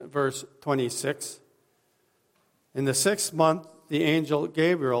verse 26. In the 6th month, the angel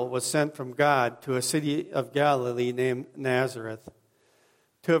Gabriel was sent from God to a city of Galilee named Nazareth,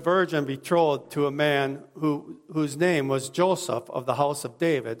 to a virgin betrothed to a man whose name was Joseph of the house of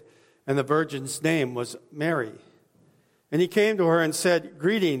David, and the virgin's name was Mary. And he came to her and said,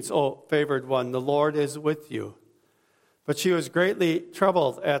 "Greetings, O favored one, the Lord is with you." But she was greatly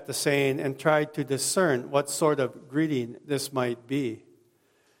troubled at the saying and tried to discern what sort of greeting this might be.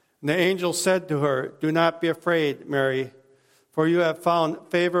 And the angel said to her, "Do not be afraid, Mary, for you have found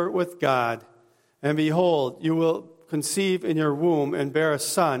favor with God. And behold, you will conceive in your womb and bear a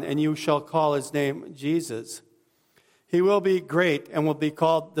son, and you shall call his name Jesus. He will be great and will be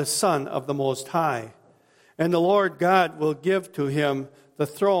called the Son of the Most High. And the Lord God will give to him the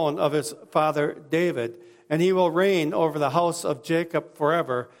throne of his father David, and he will reign over the house of Jacob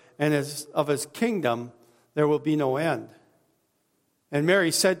forever, and of his kingdom there will be no end." And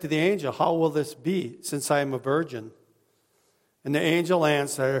Mary said to the angel, "How will this be, since I am a virgin?" And the angel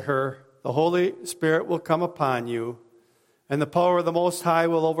answered her, "The Holy Spirit will come upon you, and the power of the Most High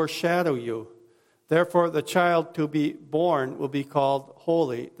will overshadow you. Therefore the child to be born will be called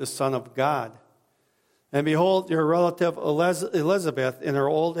Holy, the Son of God. And behold, your relative Elizabeth in her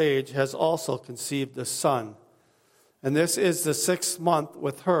old age has also conceived a son. And this is the 6th month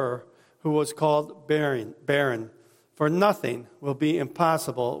with her who was called barren, for nothing will be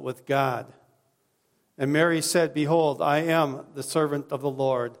impossible with God." And Mary said, "Behold, I am the servant of the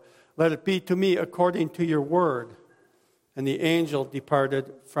Lord. Let it be to me according to your word." And the angel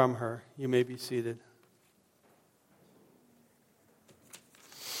departed from her. You may be seated.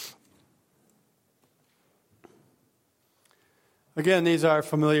 Again, these are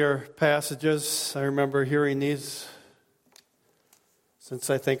familiar passages. I remember hearing these since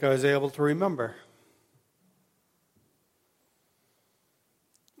I think I was able to remember.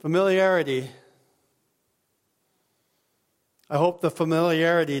 Familiarity. I hope the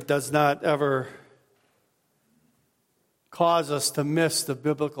familiarity does not ever cause us to miss the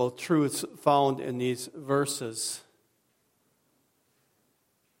biblical truths found in these verses.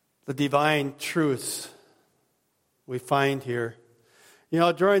 The divine truths we find here. You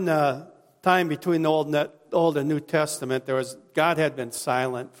know, during the time between the Old and New Testament, God had been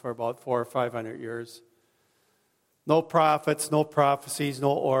silent for about 400 or 500 years. No prophets, no prophecies,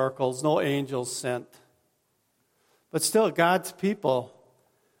 no oracles, no angels sent. But still, God's people,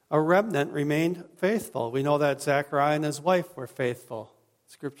 a remnant, remained faithful. We know that Zechariah and his wife were faithful.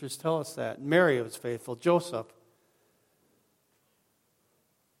 Scriptures tell us that. Mary was faithful. Joseph.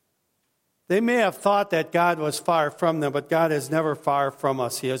 They may have thought that God was far from them, but God is never far from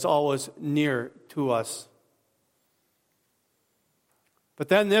us. He is always near to us. But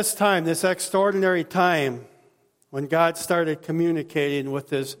then this time, this extraordinary time, when God started communicating with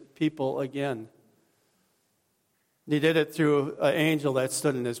his people again. He did it through an angel that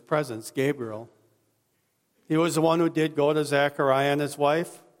stood in his presence, Gabriel. He was the one who did go to Zechariah and his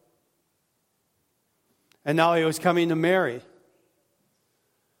wife. And now he was coming to Mary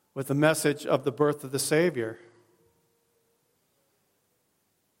with the message of the birth of the Savior.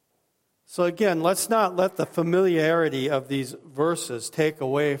 So again, let's not let the familiarity of these verses take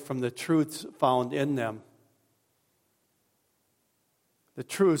away from the truths found in them. The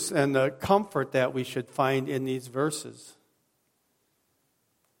truths and the comfort that we should find in these verses.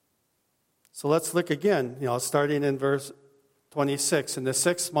 So let's look again, starting in verse 26. In the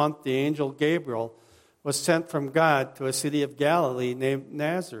 6th month, the angel Gabriel was sent from God to a city of Galilee named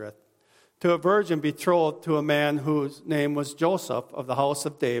Nazareth, to a virgin betrothed to a man whose name was Joseph of the house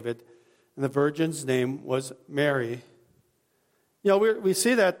of David, and the virgin's name was Mary. We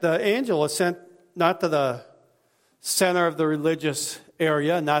see that the angel was sent not to the center of the religious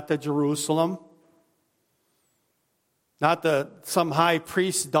area, not to Jerusalem, not to some high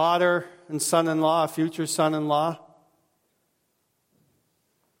priest's daughter and son-in-law, a future son-in-law,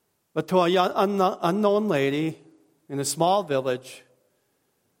 but to an unknown lady in a small village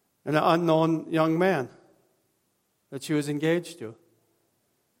and an unknown young man that she was engaged to.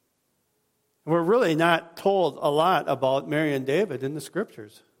 We're really not told a lot about Mary and David in the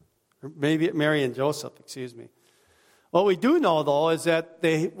Scriptures. Or maybe Mary and Joseph, excuse me. What we do know, though, is that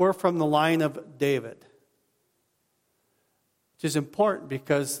they were from the line of David, which is important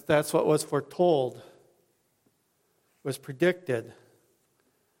because that's what was foretold, was predicted,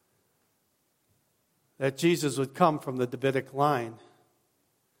 that Jesus would come from the Davidic line.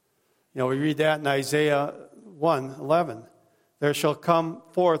 We read that in Isaiah 1:11. There shall come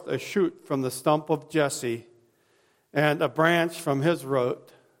forth a shoot from the stump of Jesse, and a branch from his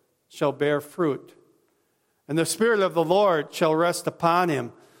root shall bear fruit. And the Spirit of the Lord shall rest upon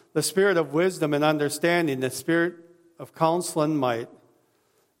him, the spirit of wisdom and understanding, the spirit of counsel and might,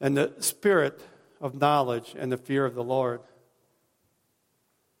 and the spirit of knowledge and the fear of the Lord.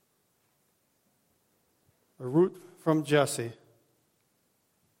 A root from Jesse.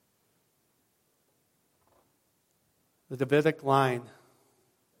 The Davidic line.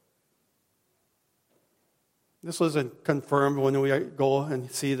 This wasn't confirmed when we go and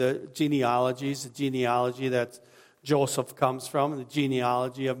see the genealogies, the genealogy that Joseph comes from, the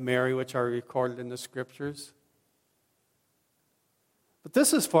genealogy of Mary, which are recorded in the Scriptures. But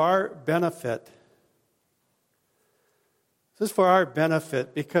this is for our benefit. This is for our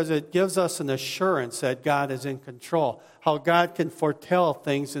benefit because it gives us an assurance that God is in control, how God can foretell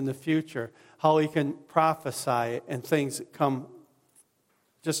things in the future, how He can prophesy and things come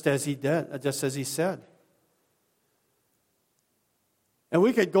just as He did, just as He said. And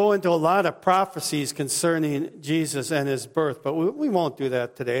we could go into a lot of prophecies concerning Jesus and His birth, but we won't do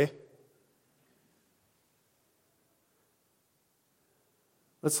that today.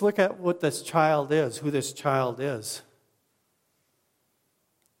 Let's look at what this child is, who this child is.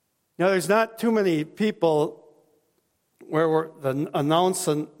 Now, there's not too many people where the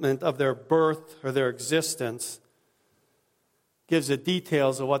announcement of their birth or their existence gives the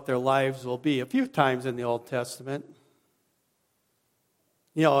details of what their lives will be. A few times in the Old Testament.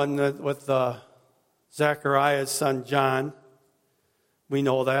 You know, and with Zechariah's son John, we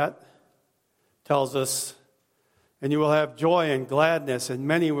know that. Tells us, and you will have joy and gladness, and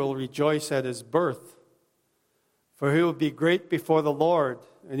many will rejoice at his birth. For he will be great before the Lord,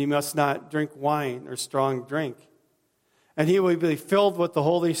 and he must not drink wine or strong drink. And he will be filled with the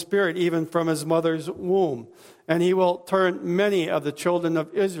Holy Spirit even from his mother's womb. And he will turn many of the children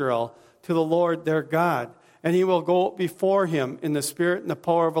of Israel to the Lord their God. And he will go before him in the spirit and the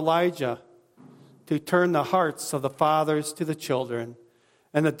power of Elijah to turn the hearts of the fathers to the children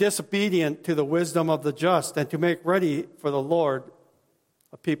and the disobedient to the wisdom of the just, and to make ready for the Lord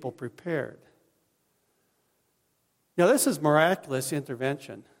a people prepared. Now, this is miraculous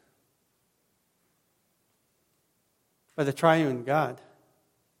intervention by the triune God.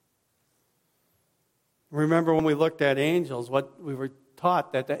 Remember when we looked at angels, what we were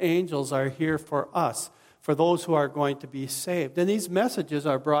taught, that the angels are here for us, for those who are going to be saved. And these messages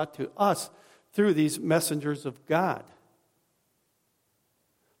are brought to us through these messengers of God.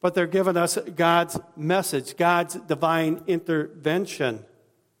 But they're giving us God's message, God's divine intervention.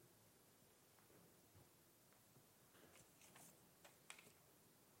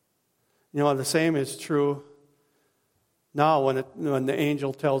 You know, the same is true now when the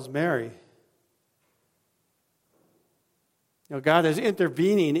angel tells Mary. You know, God is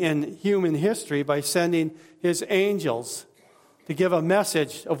intervening in human history by sending His angels to give a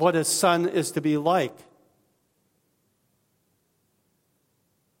message of what His Son is to be like.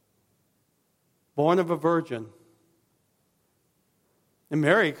 Born of a virgin. And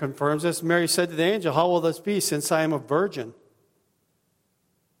Mary confirms this. Mary said to the angel, "How will this be since I am a virgin?"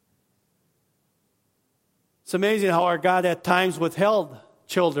 It's amazing how our God at times withheld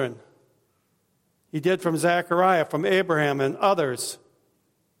children. He did from Zechariah, from Abraham, and others.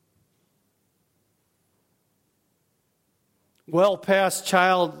 Well past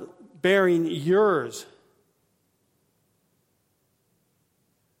childbearing years.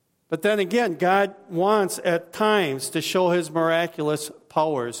 But then again, God wants at times to show His miraculous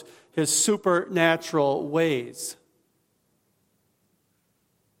powers, His supernatural ways.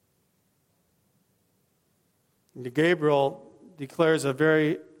 And Gabriel declares a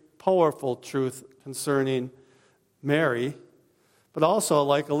very powerful truth concerning Mary, but also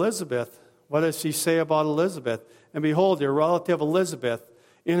like Elizabeth. What does she say about Elizabeth? "And behold, your relative Elizabeth,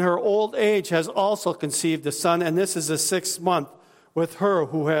 in her old age has also conceived a son, and this is the 6th month with her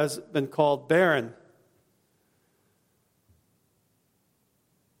who has been called barren.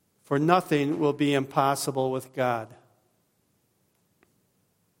 For nothing will be impossible with God."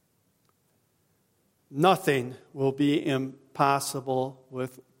 Nothing will be impossible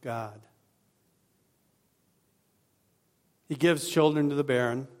with God. He gives children to the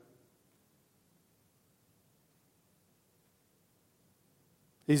barren.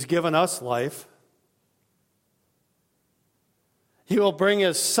 He's given us life. He will bring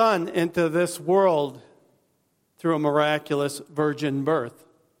His Son into this world through a miraculous virgin birth.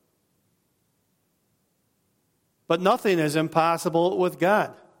 But nothing is impossible with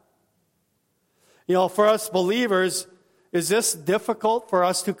God. You know, for us believers, is this difficult for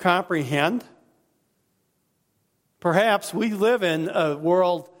us to comprehend? Perhaps we live in a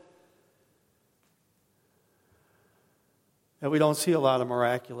world that we don't see a lot of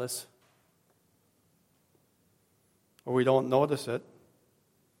miraculous, or we don't notice it.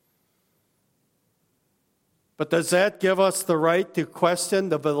 But does that give us the right to question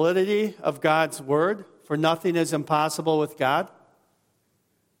the validity of God's word? For nothing is impossible with God?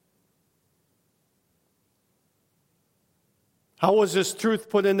 How was this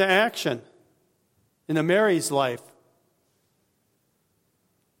truth put into action in Mary's life?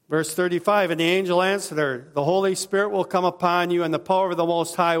 Verse 35, and the angel answered her, the Holy Spirit will come upon you, and the power of the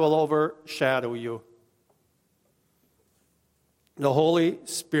Most High will overshadow you. The Holy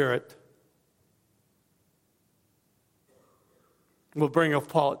Spirit will bring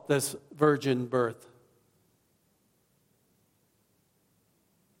about this virgin birth.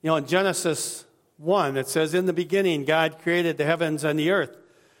 In Genesis 1, it says, in the beginning, God created the heavens and the earth.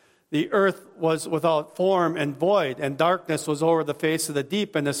 The earth was without form and void, and darkness was over the face of the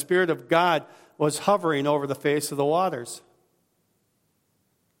deep, and the Spirit of God was hovering over the face of the waters.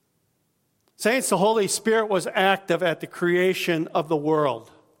 Saints, the Holy Spirit was active at the creation of the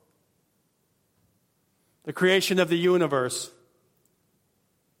world, the creation of the universe,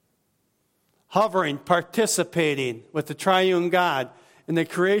 hovering, participating with the triune God in the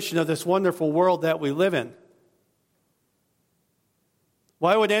creation of this wonderful world that we live in.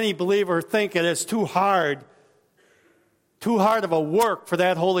 Why would any believer think it is too hard of a work for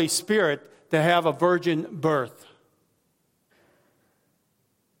that Holy Spirit to have a virgin birth?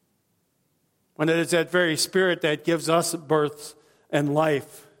 When it is that very Spirit that gives us birth and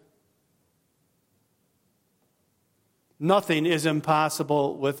life. Nothing is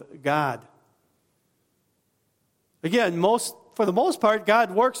impossible with God. Again, for the most part,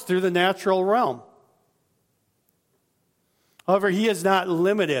 God works through the natural realm. However, He is not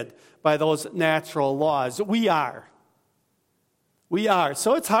limited by those natural laws. We are.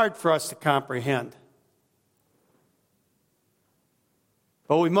 So it's hard for us to comprehend.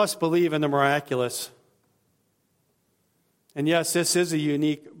 But we must believe in the miraculous. And yes, this is a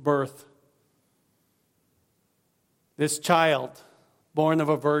unique birth. This child, born of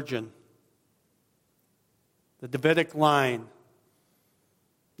a virgin, the Davidic line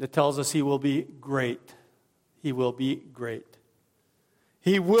that tells us he will be great. He will be great.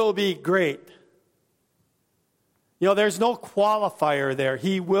 He will be great. There's no qualifier there.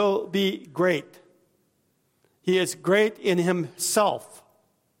 He will be great. He is great in himself.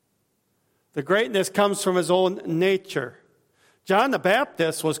 The greatness comes from his own nature. John the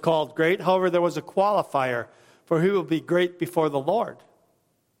Baptist was called great. However, there was a qualifier, for he will be great before the Lord.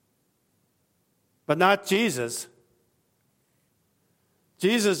 But not Jesus.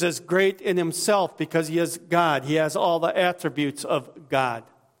 Jesus is great in himself because he is God. He has all the attributes of God.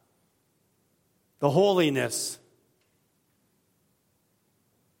 The holiness.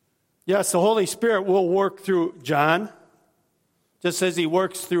 Yes, the Holy Spirit will work through John, just as he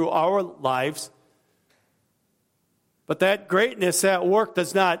works through our lives. But that greatness, that work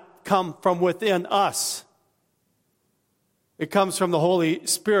does not come from within us. It comes from the Holy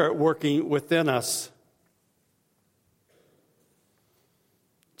Spirit working within us.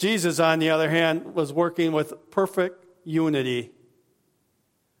 Jesus, on the other hand, was working with perfect unity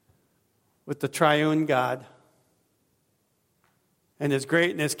with the triune God. And his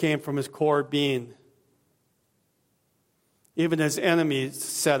greatness came from his core being. Even his enemies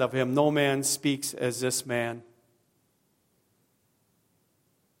said of him, no man speaks as this man.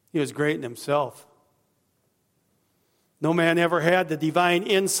 He was great in himself. No man ever had the divine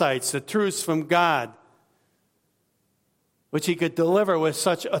insights, the truths from God, which he could deliver with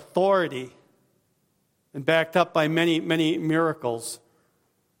such authority and backed up by many, many miracles.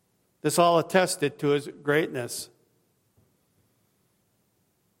 This all attested to his greatness.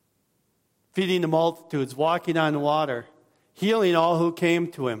 Feeding the multitudes, walking on water, healing all who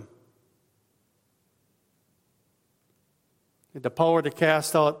came to him. He had the power to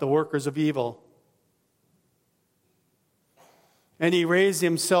cast out the workers of evil. And he raised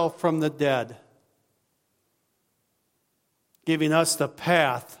himself from the dead, giving us the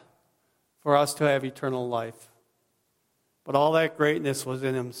path for us to have eternal life. But all that greatness was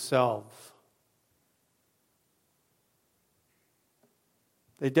in himself.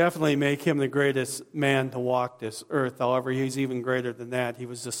 They definitely make him the greatest man to walk this earth. However, he's even greater than that. He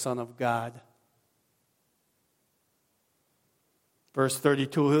was the Son of God. Verse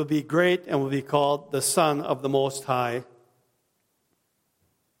 32, he'll be great and will be called the Son of the Most High.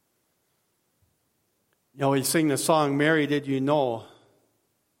 We sing the song, Mary, did you know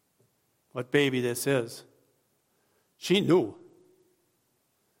what baby this is? She knew.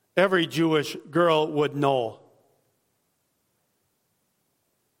 Every Jewish girl would know.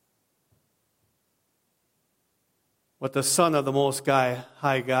 What the Son of the Most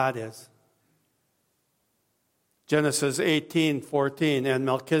High God is. Genesis 18:14, and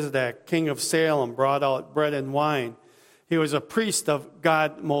Melchizedek, king of Salem, brought out bread and wine. He was a priest of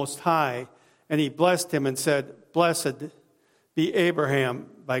God Most High, and he blessed him and said, Blessed be Abraham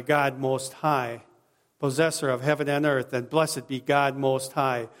by God Most High, possessor of heaven and earth, and blessed be God Most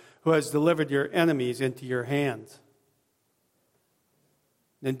High, who has delivered your enemies into your hands.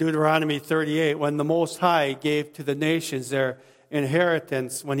 In Deuteronomy 38, when the Most High gave to the nations their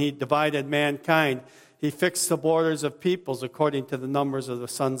inheritance, when he divided mankind, he fixed the borders of peoples according to the numbers of the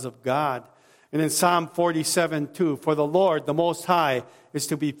sons of God. And in Psalm 47:2, for the Lord, the Most High, is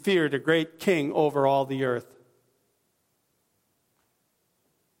to be feared, a great king over all the earth.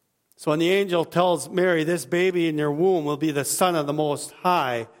 So when the angel tells Mary, this baby in your womb will be the Son of the Most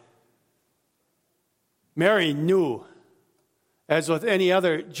High, Mary knew, as with any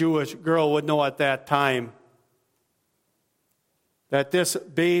other Jewish girl would know at that time, that this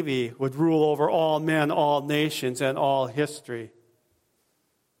baby would rule over all men, all nations, and all history.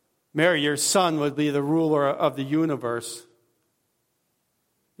 Mary, your son would be the ruler of the universe.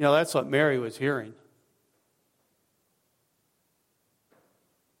 You know, that's what Mary was hearing.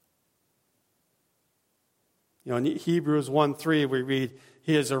 You know, in Hebrews 1:3 we read,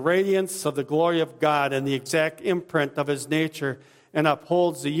 He is a radiance of the glory of God and the exact imprint of His nature, and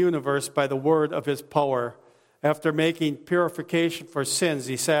upholds the universe by the word of His power. After making purification for sins,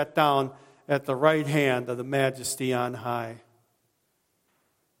 He sat down at the right hand of the Majesty on high.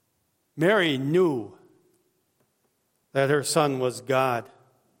 Mary knew that her son was God.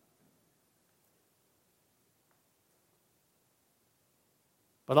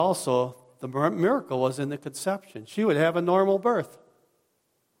 But also, the miracle was in the conception. She would have a normal birth.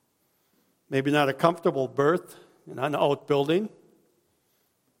 Maybe not a comfortable birth, not an outbuilding.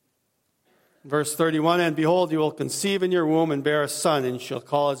 Verse 31, and behold, you will conceive in your womb and bear a son, and you shall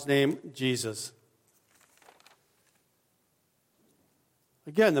call his name Jesus.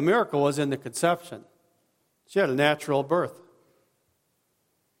 Again, the miracle was in the conception. She had a natural birth.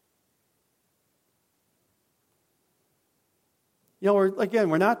 You know,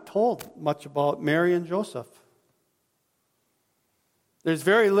 we're not told much about Mary and Joseph. There's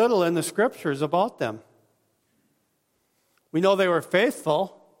very little in the Scriptures about them. We know they were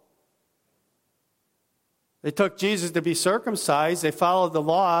faithful. They took Jesus to be circumcised. They followed the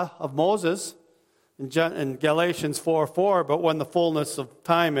law of Moses in Galatians 4:4. But when the fullness of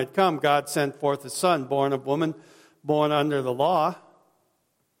time had come, God sent forth His Son, born of woman, born under the law.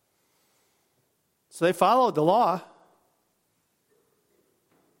 So they followed the law.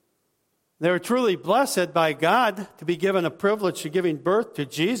 They were truly blessed by God to be given a privilege of giving birth to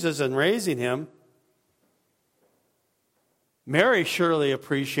Jesus and raising Him. Mary surely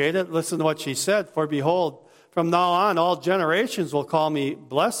appreciated it. Listen to what she said. For behold, from now on all generations will call me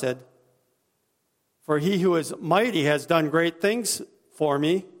blessed. For He who is mighty has done great things for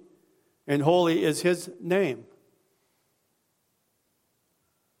me, and holy is His name.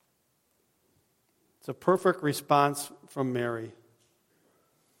 It's a perfect response from Mary.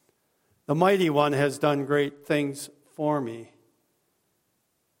 The Mighty One has done great things for me.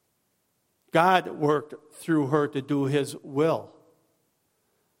 God worked through her to do His will.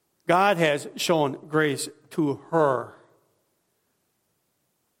 God has shown grace to her.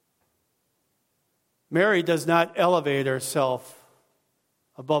 Mary does not elevate herself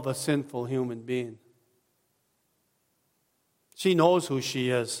above a sinful human being. She knows who she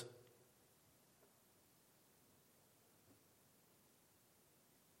is.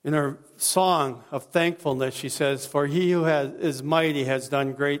 In her song of thankfulness, she says, for He who is mighty has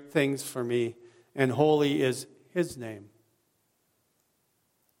done great things for me, and holy is His name.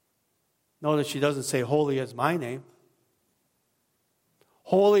 Notice she doesn't say, holy is my name.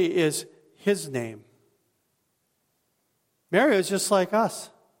 Holy is His name. Mary was just like us.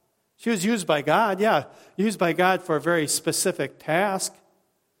 She was used by God, used by God for a very specific task,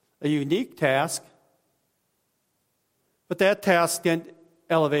 a unique task. But that task didn't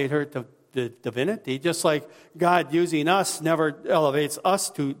elevate her to the divinity, just like God using us never elevates us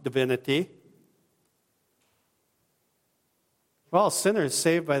to divinity. We're all sinners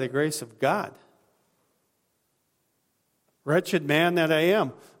saved by the grace of God. Wretched man that I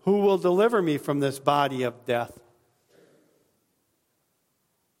am, who will deliver me from this body of death?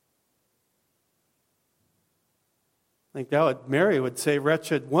 I think Mary would say,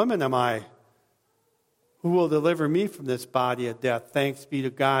 wretched woman am I. Who will deliver me from this body of death? Thanks be to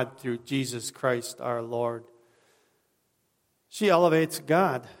God through Jesus Christ our Lord. She elevates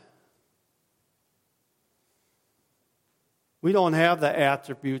God. We don't have the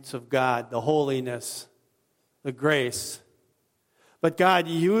attributes of God, the holiness, the grace. But God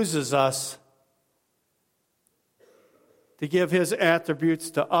uses us to give his attributes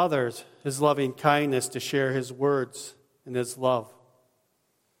to others, his loving kindness, to share his words and his love.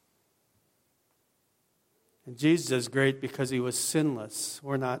 And Jesus is great because he was sinless.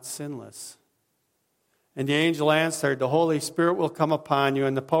 We're not sinless. And the angel answered, "The Holy Spirit will come upon you,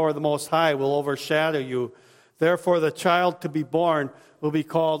 and the power of the Most High will overshadow you. Therefore, the child to be born will be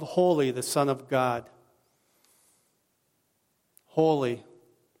called Holy, the Son of God." Holy.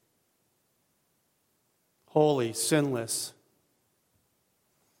 Holy, sinless.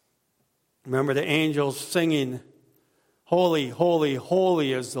 Remember the angels singing, "Holy, holy,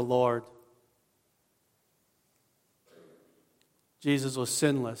 holy is the Lord." Jesus was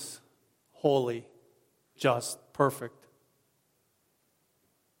sinless, holy, just, perfect.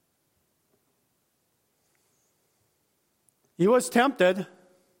 He was tempted,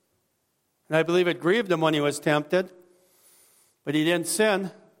 and I believe it grieved him when he was tempted, but he didn't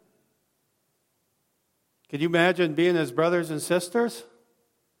sin. Could you imagine being his brothers and sisters?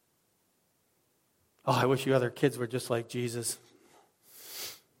 Oh, I wish you other kids were just like Jesus.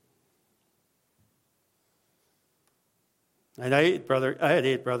 And I had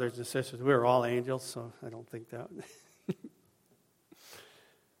 8 brothers and sisters. We were all angels, so I don't think that.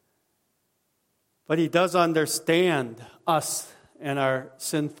 But he does understand us and our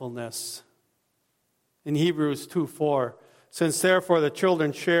sinfulness. In Hebrews 2:4, "Since therefore the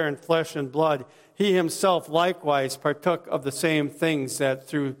children share in flesh and blood, he himself likewise partook of the same things, that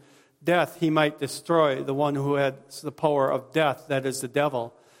through death he might destroy the one who had the power of death, that is the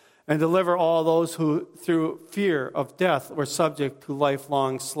devil, and deliver all those who through fear of death were subject to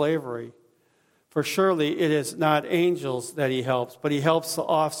lifelong slavery. For surely it is not angels that he helps, but he helps the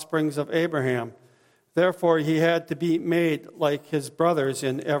offsprings of Abraham. Therefore he had to be made like his brothers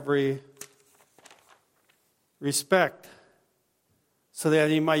in every respect, so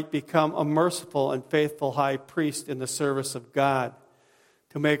that he might become a merciful and faithful high priest in the service of God,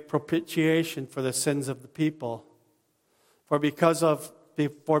 to make propitiation for the sins of the people. For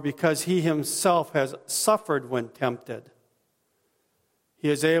because he himself has suffered when tempted, he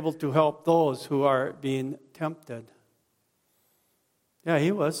is able to help those who are being tempted." Yeah,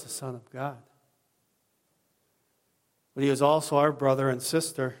 he was the Son of God. But he was also our brother and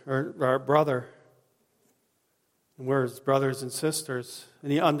sister, or our brother. And we're his brothers and sisters. And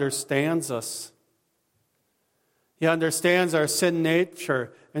he understands us. He understands our sin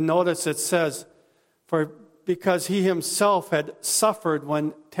nature. And notice it says, because he himself had suffered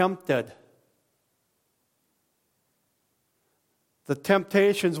when tempted. The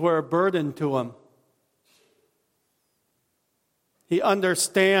temptations were a burden to him. He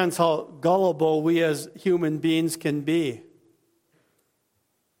understands how gullible we as human beings can be.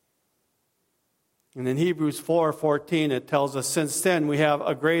 And in Hebrews 4:14 it tells us, "Since then we have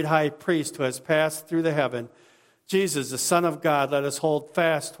a great high priest who has passed through the heaven, Jesus, the Son of God, let us hold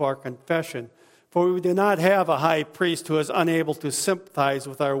fast to our confession. For we do not have a high priest who is unable to sympathize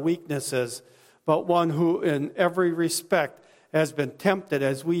with our weaknesses, but one who in every respect has been tempted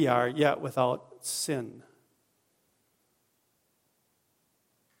as we are, yet without sin."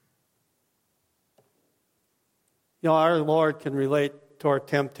 You know, our Lord can relate to our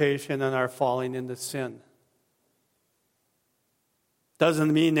temptation and our falling into sin.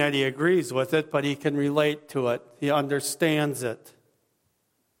 Doesn't mean that he agrees with it, but he can relate to it. He understands it.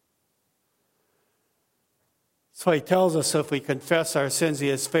 So he tells us if we confess our sins, he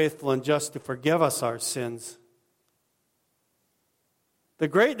is faithful and just to forgive us our sins. The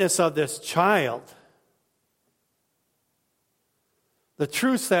greatness of this child, the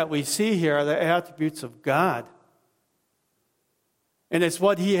truths that we see here are the attributes of God. And it's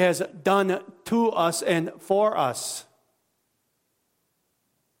what he has done to us and for us.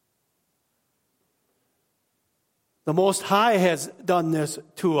 The Most High has done this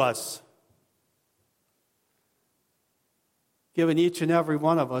to us, given each and every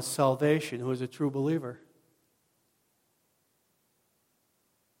one of us salvation who is a true believer.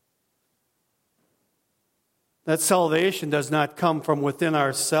 That salvation does not come from within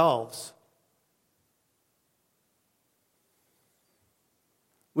ourselves.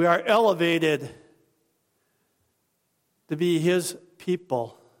 We are elevated to be his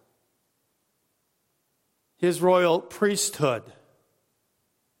people, his royal priesthood,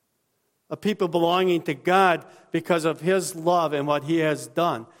 a people belonging to God because of his love and what he has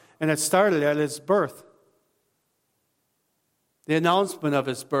done. And it started at his birth, the announcement of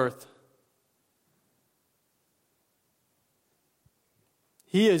his birth.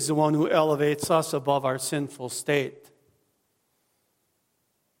 He is the one who elevates us above our sinful state.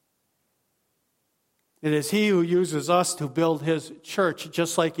 It is He who uses us to build His church,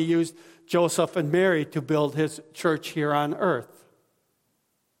 just like He used Joseph and Mary to build His church here on earth.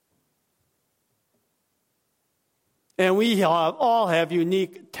 And we all have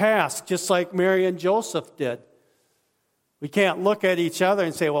unique tasks, just like Mary and Joseph did. We can't look at each other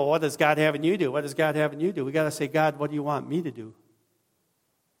and say, well, what does God have in you do? What does God have in you do? We've got to say, God, what do you want me to do?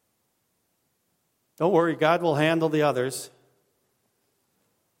 Don't worry, God will handle the others.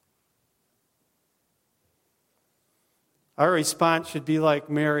 Our response should be like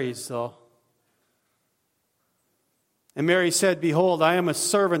Mary's, though. And Mary said, behold, I am a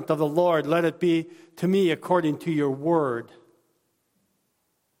servant of the Lord. Let it be to me according to your word.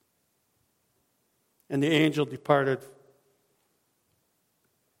 And the angel departed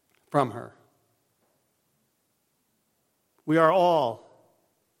from her. We are all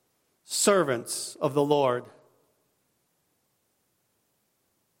servants of the Lord.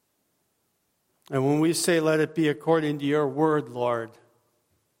 And when we say, let it be according to your word, Lord,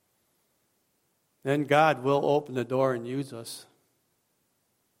 then God will open the door and use us.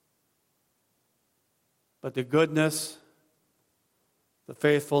 But the goodness, the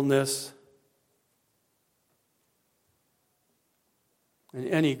faithfulness, and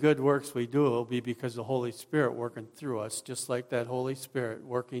any good works we do will be because the Holy Spirit working through us, just like that Holy Spirit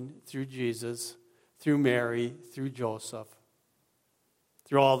working through Jesus, through Mary, through Joseph,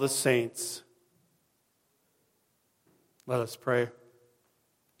 through all the saints. Let us pray.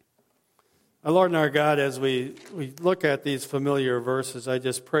 Our Lord and our God, as we look at these familiar verses, I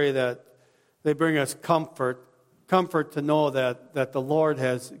just pray that they bring us comfort to know that the Lord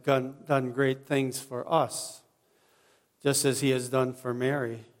has done great things for us, just as He has done for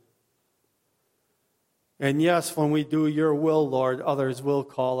Mary. And yes, when we do your will, Lord, others will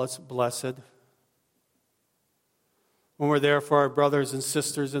call us blessed. When we're there for our brothers and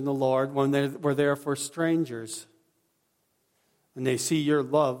sisters in the Lord, when we're there for strangers, and they see your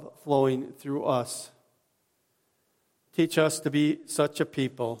love flowing through us. Teach us to be such a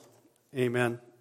people. Amen.